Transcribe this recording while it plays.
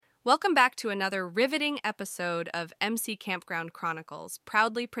Welcome back to another riveting episode of MC Campground Chronicles,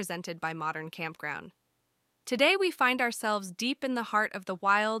 proudly presented by Modern Campground. Today we find ourselves deep in the heart of the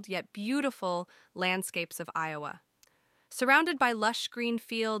wild yet beautiful landscapes of Iowa. Surrounded by lush green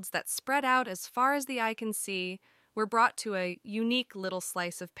fields that spread out as far as the eye can see, we're brought to a unique little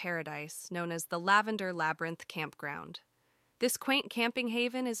slice of paradise known as the Lavender Labyrinth Campground. This quaint camping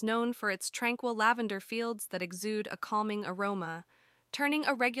haven is known for its tranquil lavender fields that exude a calming aroma, turning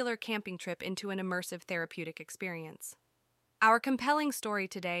a regular camping trip into an immersive therapeutic experience. Our compelling story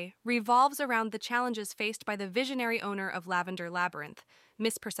today revolves around the challenges faced by the visionary owner of Lavender Labyrinth,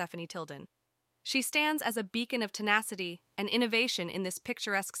 Miss Persephone Tildon. She stands as a beacon of tenacity and innovation in this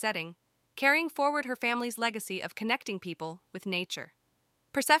picturesque setting, carrying forward her family's legacy of connecting people with nature.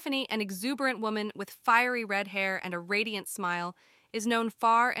 Persephone, an exuberant woman with fiery red hair and a radiant smile, is known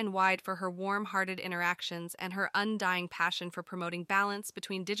far and wide for her warm-hearted interactions and her undying passion for promoting balance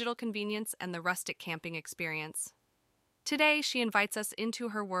between digital convenience and the rustic camping experience. Today, she invites us into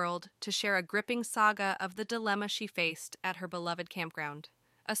her world to share a gripping saga of the dilemma she faced at her beloved campground,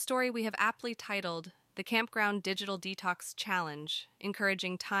 a story we have aptly titled The Campground Digital Detox Challenge,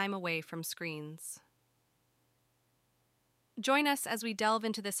 encouraging time away from screens. Join us as we delve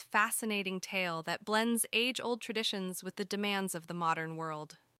into this fascinating tale that blends age-old traditions with the demands of the modern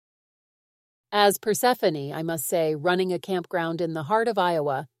world. As Persephone, I must say, running a campground in the heart of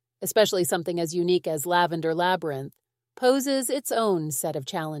Iowa, especially something as unique as Lavender Labyrinth, poses its own set of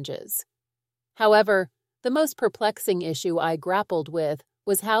challenges. However, the most perplexing issue I grappled with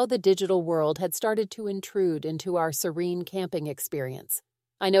was how the digital world had started to intrude into our serene camping experience.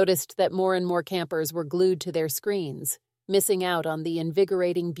 I noticed that more and more campers were glued to their screens, missing out on the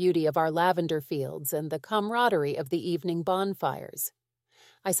invigorating beauty of our lavender fields and the camaraderie of the evening bonfires.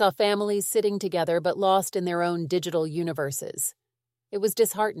 I saw families sitting together but lost in their own digital universes. It was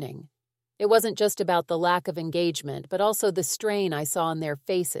disheartening. It wasn't just about the lack of engagement, but also the strain I saw on their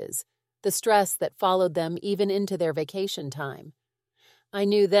faces, the stress that followed them even into their vacation time. I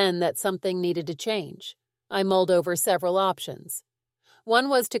knew then that something needed to change. I mulled over several options. One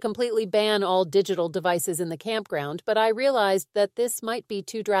was to completely ban all digital devices in the campground, but I realized that this might be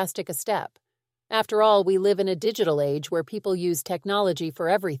too drastic a step. After all, we live in a digital age where people use technology for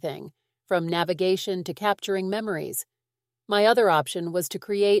everything, from navigation to capturing memories. My other option was to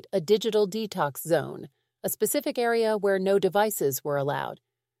create a digital detox zone, a specific area where no devices were allowed.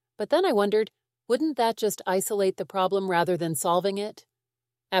 But then I wondered, wouldn't that just isolate the problem rather than solving it?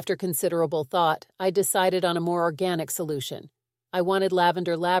 After considerable thought, I decided on a more organic solution. I wanted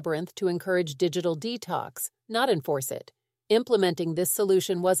Lavender Labyrinth to encourage digital detox, not enforce it. Implementing this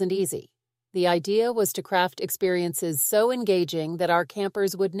solution wasn't easy. The idea was to craft experiences so engaging that our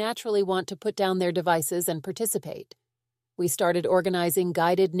campers would naturally want to put down their devices and participate. We started organizing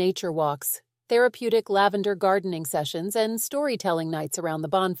guided nature walks, therapeutic lavender gardening sessions, and storytelling nights around the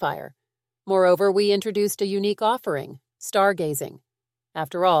bonfire. Moreover, we introduced a unique offering, stargazing.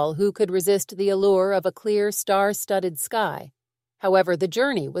 After all, who could resist the allure of a clear, star-studded sky? However, the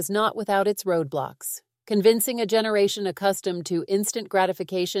journey was not without its roadblocks. Convincing a generation accustomed to instant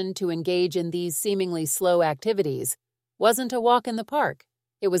gratification to engage in these seemingly slow activities wasn't a walk in the park.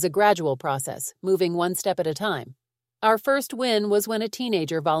 It was a gradual process, moving one step at a time. Our first win was when a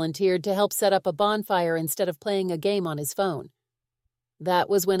teenager volunteered to help set up a bonfire instead of playing a game on his phone. That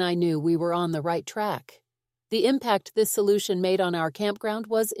was when I knew we were on the right track. The impact this solution made on our campground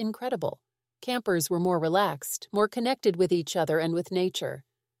was incredible. Campers were more relaxed, more connected with each other and with nature.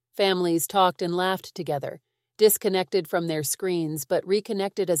 Families talked and laughed together, disconnected from their screens but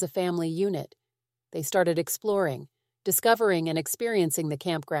reconnected as a family unit. They started exploring, discovering and experiencing the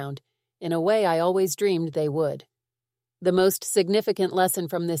campground in a way I always dreamed they would. The most significant lesson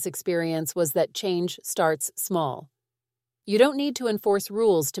from this experience was that change starts small. You don't need to enforce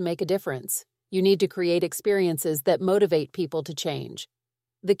rules to make a difference. You need to create experiences that motivate people to change.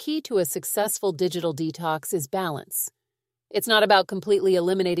 The key to a successful digital detox is balance. It's not about completely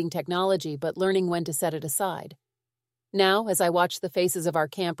eliminating technology, but learning when to set it aside. Now, as I watch the faces of our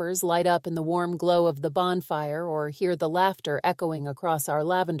campers light up in the warm glow of the bonfire or hear the laughter echoing across our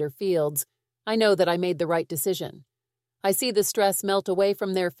lavender fields, I know that I made the right decision. I see the stress melt away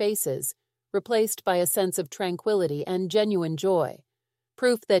from their faces, replaced by a sense of tranquility and genuine joy.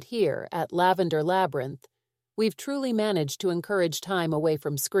 Proof that here, at Lavender Labyrinth, we've truly managed to encourage time away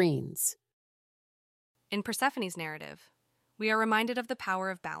from screens. In Persephone's narrative, we are reminded of the power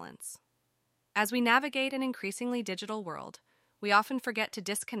of balance. As we navigate an increasingly digital world, we often forget to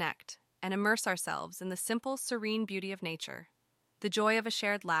disconnect and immerse ourselves in the simple, serene beauty of nature, the joy of a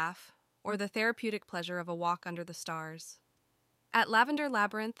shared laugh, or the therapeutic pleasure of a walk under the stars. At Lavender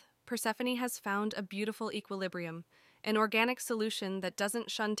Labyrinth, Persephone has found a beautiful equilibrium, an organic solution that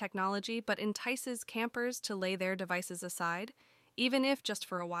doesn't shun technology but entices campers to lay their devices aside, even if just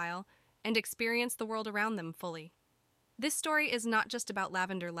for a while, and experience the world around them fully. This story is not just about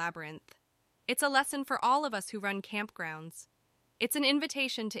Lavender Labyrinth. It's a lesson for all of us who run campgrounds. It's an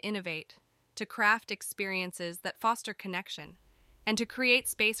invitation to innovate, to craft experiences that foster connection, and to create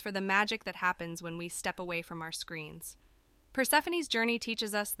space for the magic that happens when we step away from our screens. Persephone's journey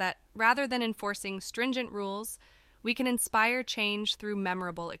teaches us that, rather than enforcing stringent rules, we can inspire change through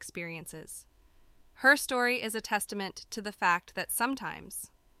memorable experiences. Her story is a testament to the fact that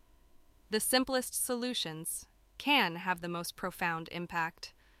sometimes the simplest solutions can have the most profound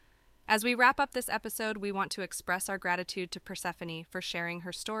impact. As we wrap up this episode, we want to express our gratitude to Persephone for sharing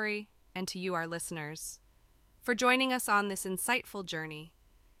her story, and to you, our listeners, for joining us on this insightful journey.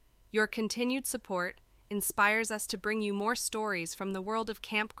 Your continued support inspires us to bring you more stories from the world of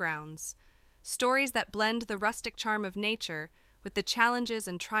campgrounds, stories that blend the rustic charm of nature with the challenges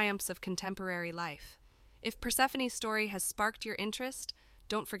and triumphs of contemporary life. If Persephone's story has sparked your interest,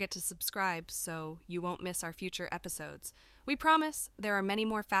 don't forget to subscribe so you won't miss our future episodes. We promise there are many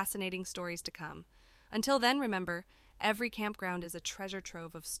more fascinating stories to come. Until then, remember, every campground is a treasure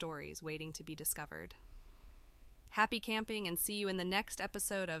trove of stories waiting to be discovered. Happy camping, and see you in the next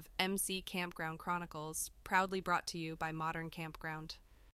episode of MC Campground Chronicles, proudly brought to you by Modern Campground.